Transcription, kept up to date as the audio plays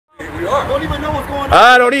We are. Don't even know what's going on.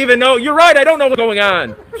 I don't even know. You're right. I don't know what's going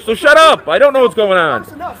on. So shut up. I don't know what's going on.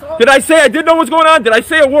 Did I say I didn't know what's going on? Did I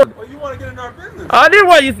say a word? Oh, you want to get in our business? I did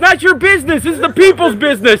what? It's not your business. This is the people's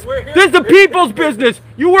business. This is the people's business.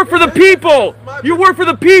 You work for the people. You work for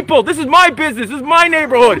the people. This is my business. This is my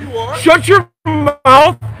neighborhood. Shut your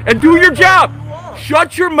mouth and do your job.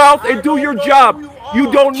 Shut your mouth and do your job.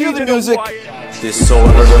 You don't need the music.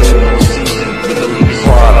 Disorder,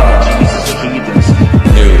 product,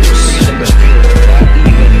 news,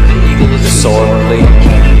 disorderly,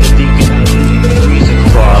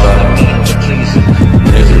 product,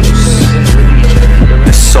 news,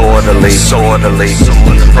 disorderly,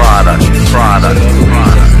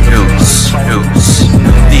 product, news,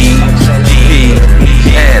 DPN'S.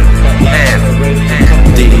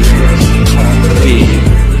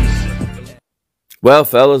 Well,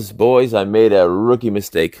 fellas, boys, I made a rookie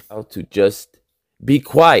mistake. How to just be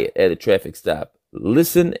quiet at a traffic stop.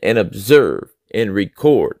 Listen and observe and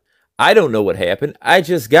record. I don't know what happened. I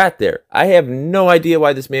just got there. I have no idea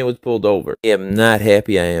why this man was pulled over. I am not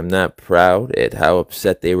happy. I am not proud at how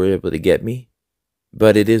upset they were able to get me.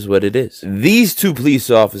 But it is what it is. These two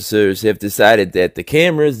police officers have decided that the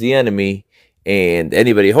camera is the enemy and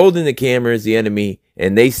anybody holding the camera is the enemy,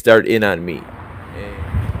 and they start in on me.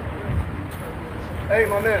 Hey,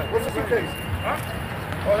 my man, what's the case? Huh?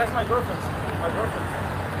 Oh, that's my girlfriend. My girlfriend.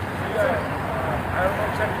 I don't know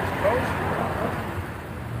exactly what's close.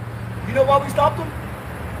 You know why we stopped him?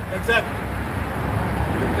 Exactly.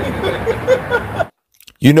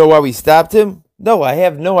 You know why we stopped him? No, I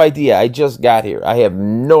have no idea. I just got here. I have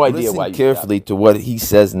no idea why. Listen carefully to what he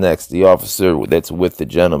says next, the officer that's with the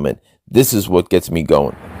gentleman. This is what gets me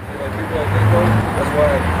going. That's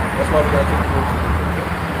why we got to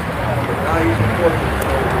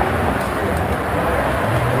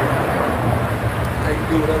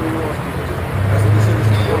do whatever you want.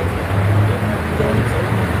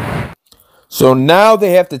 So now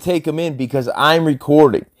they have to take him in because I'm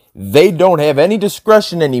recording. They don't have any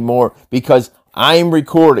discretion anymore because I'm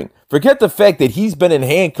recording. Forget the fact that he's been in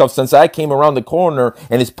handcuffs since I came around the corner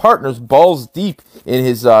and his partner's balls deep in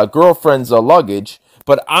his girlfriend's luggage.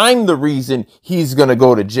 But I'm the reason he's going to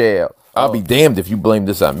go to jail. I'll be damned if you blame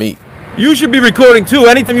this on me. You should be recording too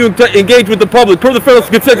anytime you engage with the public per the Federal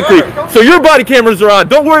Consent Decree. So your body cameras are on.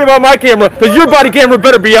 Don't worry about my camera because your body camera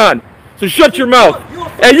better be on. So shut your mouth.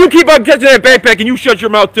 And you keep on catching that backpack and you shut your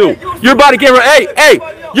mouth too. Your body camera, hey,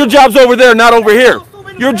 your job's over there, not over here.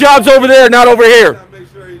 Your job's over there, not over here.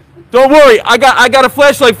 Don't worry, I got a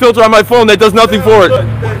flashlight filter on my phone that does nothing for it.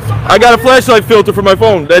 I got a flashlight filter for my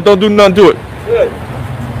phone that don't do nothing to it.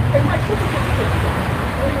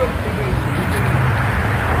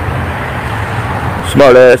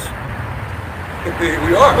 Smart ass.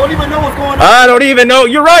 We are. Don't even know what's going on. I don't even know.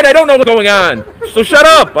 You're right. I don't know what's going on. So shut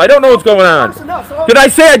up. I don't know what's going on. Did I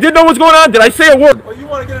say I didn't know what's going on? Did I say a word? Oh, you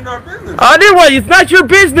want to get in our business? I did what? It's not your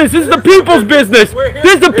business. This is the people's business.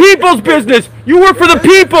 This is the people's business. You work for the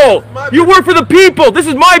people. You work for the people. This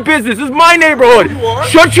is my business. This is my neighborhood.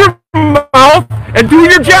 Shut your mouth and do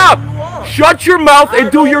your job. Shut your mouth and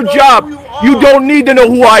do your job. You don't need to know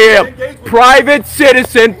who I am. Private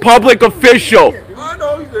citizen, public official.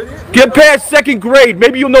 Get past second grade.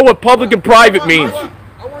 Maybe you'll know what public and private means.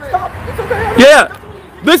 Yeah.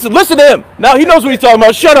 Listen to him. Now he knows what he's talking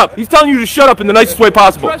about. Shut up. He's telling you to shut up in the nicest way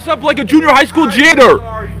possible. Dress up like a junior high school janitor.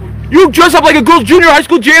 You dress up like a girl junior high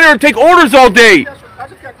school janitor and take orders all day.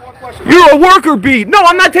 You're a worker bee. No,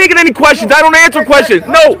 I'm not taking any questions. I don't answer questions.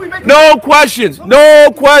 No questions.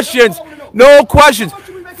 No questions. No questions.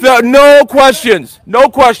 No questions. No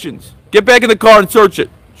questions. Get back in the car and search it.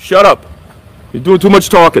 Shut up. You're doing too much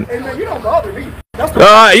talking. Hey man, you don't bother me.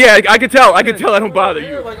 Yeah, I can tell. I don't bother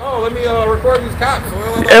you. Like, oh, let me record these cops.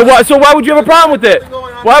 And so why would you have a problem with that?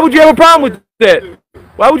 Why would you have a problem with that?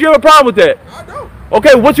 Why would you have a problem with that? I don't.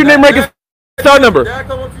 Okay, what's your name, rank, and star number?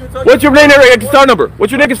 What's your name, rank, and star number?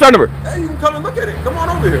 What's your name and star number? Hey, you can come and look at it. Come on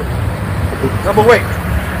over here. No, but wait.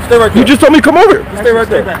 Stay right there. You just told me to come over here. Stay right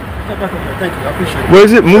there. Thank you. I appreciate it. Where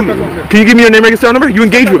is it? Can you give me your name, rank, and star number? You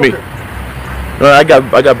engage with me. I got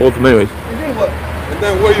both of them anyways. And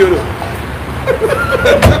then what you do?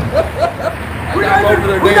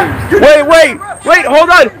 Wait, hold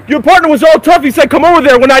on. Your partner was all tough. He said, come over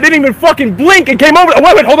there when I didn't even fucking blink and came over.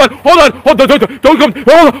 Wait, hold on. Don't come.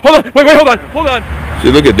 Hold on.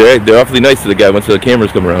 See, look at they're awfully nice to the guy once the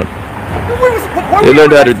cameras come around. They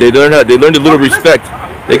learned a little respect.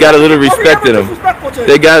 They got a little respect in them.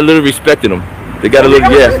 They got a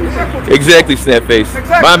little, yeah. Exactly, snap face.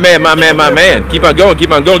 My man. Keep on going.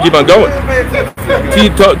 See,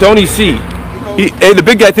 Tony C. Hey, the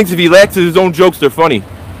big guy thinks if he laughs at his own jokes, they're funny.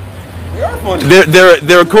 They are funny.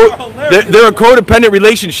 They're a They're a codependent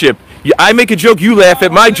relationship. I make a joke, you laugh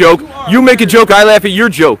at my joke. You make a joke, I laugh at your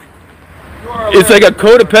joke. It's like a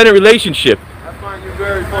codependent relationship. I find you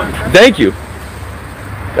very funny. Thank you.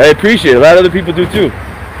 I appreciate it. A lot of other people do too.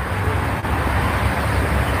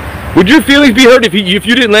 Would your feelings be hurt if you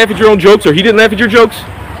didn't laugh at your own jokes or he didn't laugh at your jokes?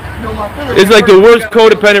 It's like the worst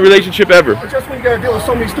codependent relationship ever. Just when you gotta deal with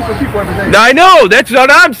so many stupid people every day. Now, I know. That's what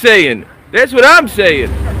I'm saying. That's what I'm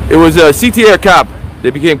saying. It was a CTA cop. They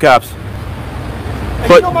became cops.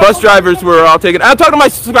 But bus drivers were all taken. I'm talking to my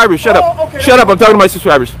subscribers. Shut up. Okay. Shut up. I'm talking to my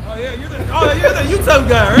subscribers. Oh yeah, you're the YouTube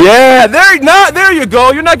guy, right? Yeah, there you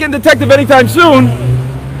go. You're not getting detective anytime soon.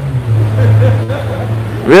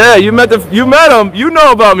 Yeah, you met him. You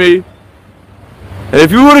know about me. And if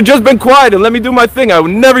you would have just been quiet and let me do my thing, I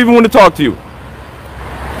would never even want to talk to you.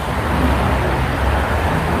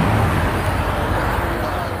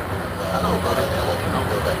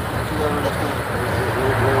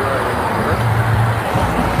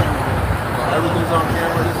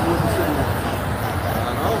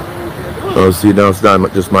 Oh, see, now it's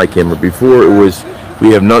not just my camera. Before it was,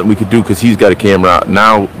 we have nothing we could do because he's got a camera out.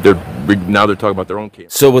 Now they're talking about their own camera.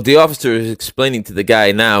 So what the officer is explaining to the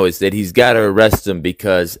guy now is that he's got to arrest him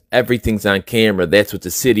because everything's on camera. That's what the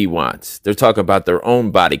city wants. They're talking about their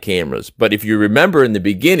own body cameras. But if you remember in the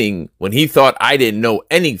beginning, when he thought I didn't know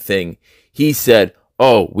anything, he said,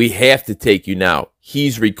 oh, we have to take you now.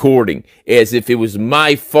 He's recording as if it was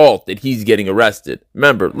my fault that he's getting arrested.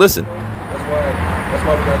 Remember, listen. That's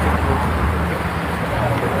why we got to take you.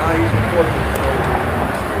 Now he's recording.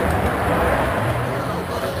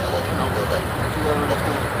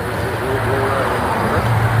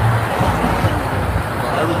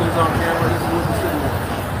 Everything's on camera. This is what the city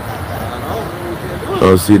wants.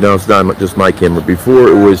 Oh, see, now it's not just my camera. Before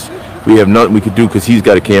it was, we have nothing we could do because he's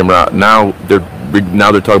got a camera out. Now they're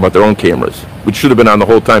talking about their own cameras, which should have been on the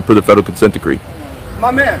whole time per the federal consent decree.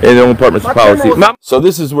 My man. And their own department's policy. So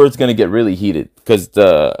this is where it's going to get really heated because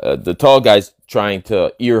the tall guy's trying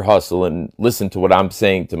to ear hustle and listen to what I'm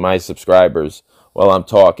saying to my subscribers while I'm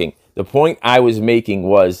talking. The point I was making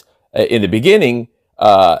was in the beginning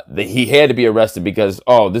that he had to be arrested because,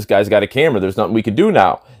 oh, this guy's got a camera. There's nothing we can do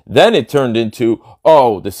now. Then it turned into,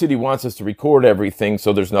 oh, the city wants us to record everything,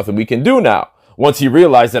 so there's nothing we can do now. Once he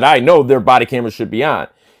realized that I know their body cameras should be on.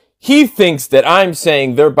 He thinks that I'm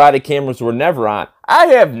saying their body cameras were never on. I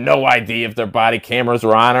have no idea if their body cameras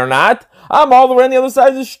were on or not. I'm all the way on the other side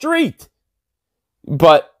of the street.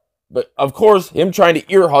 But of course, him trying to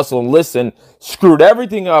ear hustle and listen screwed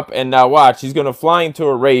everything up. And now watch, he's going to fly into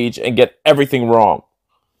a rage and get everything wrong.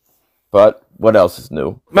 But what else is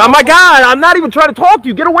new? Oh my God, I'm not even trying to talk to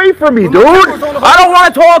you. Get away from me, dude. I don't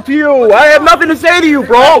want to talk to you. I have nothing to say to you,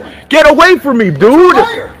 bro. Get away from me, dude.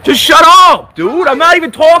 Just shut up, dude. I'm not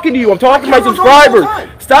even talking to you. I'm talking to my subscribers.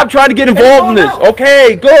 Stop trying to get involved in this.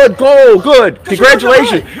 Okay, good, good.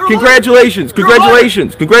 Congratulations. Congratulations.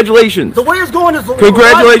 Congratulations. Congratulations. The way it's going is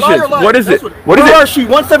congratulations. What is it? What is it? Sheet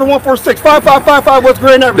 17146 5555 West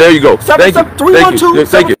Grand Avenue. There you go. Thank you. 312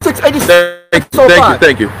 Thank you. 7686.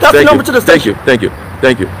 Thank you. That's the number to the station. Thank you.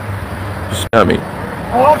 I mean,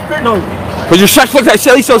 oh, I'm spitting on you. because you're such like I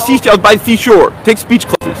sell seashells by the seashore. Take speech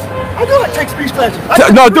classes. I do not take speech classes.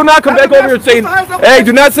 No, do not come back over here and say, hey,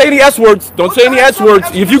 do not say any S words. Don't say any S words.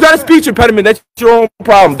 If you got a speech impediment, that's your own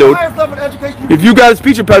problem, dude. If you got a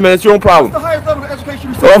speech impediment, that's your own problem. What's the highest level of education you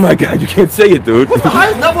receive? Oh my God, you can't say it, dude. What's the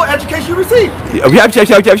highest level of education you receive?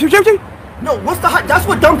 No, what's the high? That's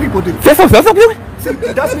what dumb people do. See,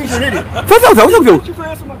 that means you're an idiot. Thank you for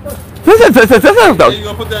answering my question. You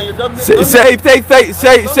gonna put down your dumb Say,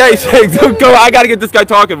 go, I gotta get this guy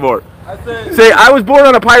talking more. Say, I was born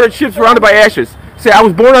on a pirate ship surrounded by ashes. Say, I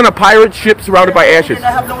was born on a pirate ship surrounded by ashes.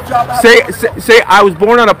 Say, I was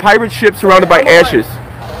born on a pirate ship surrounded by ashes.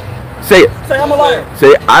 Say it. Say I'm a liar.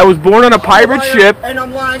 Say, I was born on a pirate ship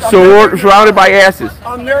surrounded by ashes.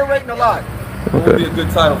 I'm narrating a lie. That would be a good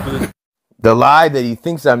title for this. The lie that he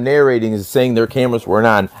thinks I'm narrating is saying their cameras weren't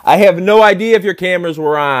on. I have no idea if your cameras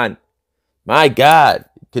were on. My God.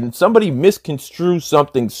 Can somebody misconstrue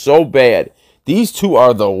something so bad? These two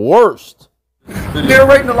are the worst.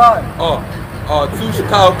 Narrating a lie. Two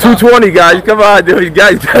Chicago cops. 220, guys. Come on, dude. You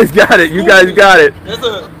guys got it. You guys got it. There's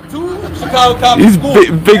two Chicago cops. He's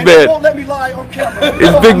big man. Won't let me lie on camera.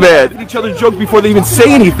 It's big man. Each other's jokes before they even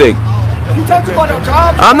say anything. You talking about our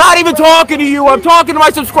jobs? I'm not even talking to you. I'm talking to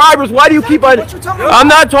my subscribers. Why do you keep on? I'm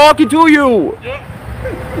not talking to you.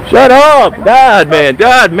 Shut up. God,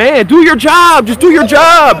 man. Do your job. Just do your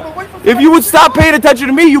job. If you would stop paying attention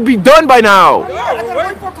to me, you'd be done by now.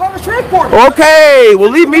 Okay, well,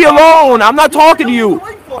 leave me alone. I'm not talking to you.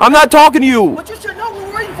 I'm not talking to you. But you should know what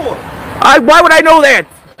we're waiting for. Why would I know that?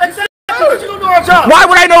 You don't know our job. Why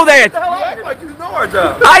would I know that? You act like you know our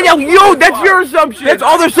job. I know you. That's your assumption. That's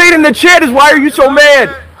all they're saying in the chat is why are you so mad?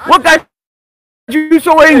 What got you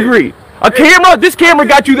so angry? A camera? This camera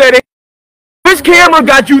got you that angry. This camera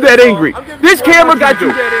got you that angry. This camera got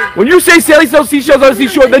you. When you say Sally sells seashells on the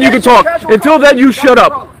seashore, then you can talk. Until then, you shut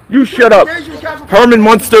up. You shut up. Herman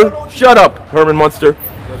Munster, shut up. Herman Munster.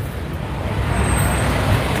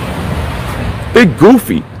 Big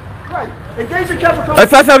goofy. Engage your capital.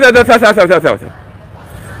 That's. Hey,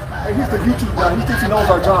 he's the YouTube guy. He thinks he knows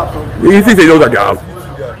our job, so. He thinks he knows our job.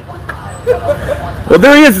 Well,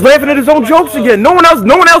 there he is, laughing at his own jokes again. No one else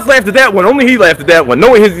laughed at that one. Only he laughed at that one.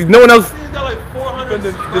 No one else.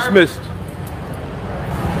 Dismissed.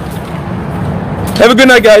 Have a good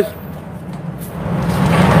night, guys.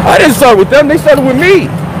 I didn't start with them. They started with me.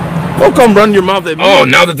 Don't come run your mouth at me. Oh,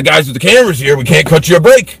 now that the guys with the cameras here, we can't cut you a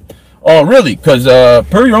break. Oh, really? Because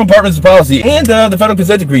per your own department's policy and the federal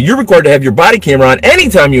consent decree, you're required to have your body camera on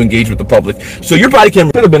anytime you engage with the public. So your body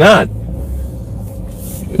camera should have been on.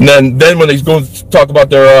 And then when they go talk about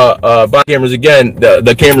their body cameras again,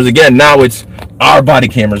 the cameras again, now it's our body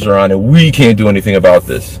cameras are on and we can't do anything about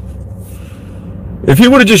this. If he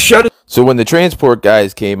would have just shut it. So when the transport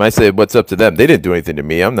guys came, I said, what's up to them? They didn't do anything to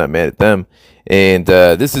me. I'm not mad at them. And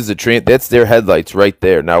this is that's their headlights right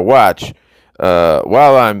there. Now watch.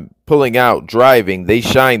 While I'm pulling out driving, they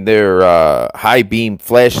shine their high beam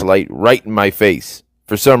flashlight right in my face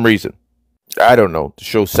for some reason. I don't know, to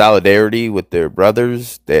show solidarity with their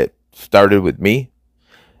brothers that started with me.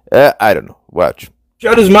 I don't know. Watch.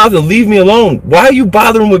 Shut his mouth and leave me alone. Why are you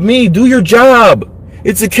bothering with me? Do your job.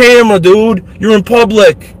 It's a camera, dude. You're in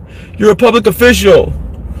public. You're a public official.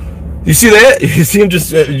 You see that? You see him just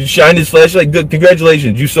shine his flashlight? Good.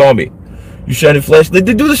 Congratulations. You saw me. You shine a flashlight.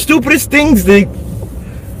 They do the stupidest things. There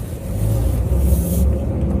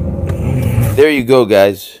you go,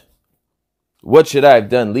 guys. What should I have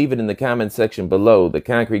done? Leave it in the comment section below. The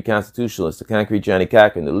concrete constitutionalist, the concrete Johnny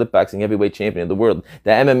Cochran, the lip boxing heavyweight champion of the world,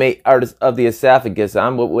 the MMA artist of the esophagus.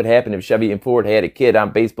 I'm what would happen if Chevy and Ford had a kid.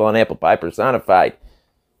 I'm baseball and apple pie personified.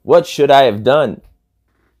 What should I have done?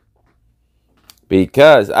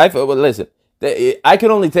 Because listen, I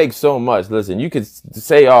can only take so much. Listen, you could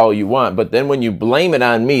say all you want, but then when you blame it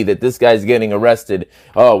on me that this guy's getting arrested,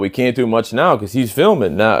 oh, we can't do much now because he's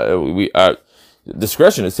filming. Now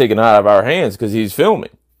discretion is taken out of our hands because he's filming,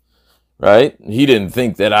 right? He didn't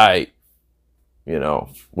think that I,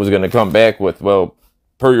 was going to come back with, well,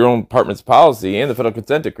 per your own department's policy and the federal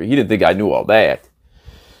consent decree. He didn't think I knew all that.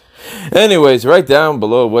 Anyways, right down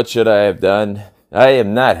below, what should I have done? I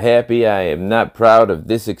am not happy. I am not proud of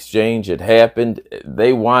this exchange. It happened.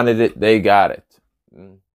 They wanted it. They got it.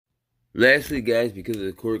 Lastly, guys, because of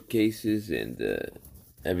the court cases and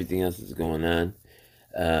everything else that's going on,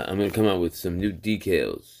 I'm going to come out with some new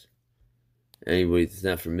decals. Anybody that's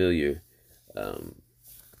not familiar,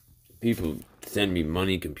 people send me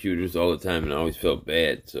money, computers all the time, and I always felt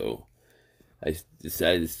bad. So I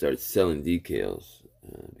decided to start selling decals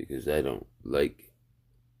because I don't like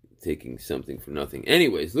taking something for nothing.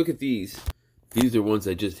 Anyways, look at these. These are ones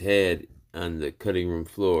I just had on the cutting room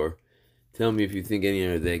floor. Tell me if you think any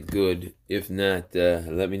are that good. If not,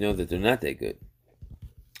 let me know that they're not that good.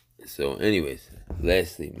 So anyways,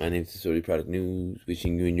 lastly, my name is Disorderly Product News.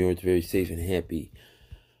 Wishing you and yours very safe and happy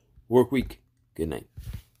work week. Good night.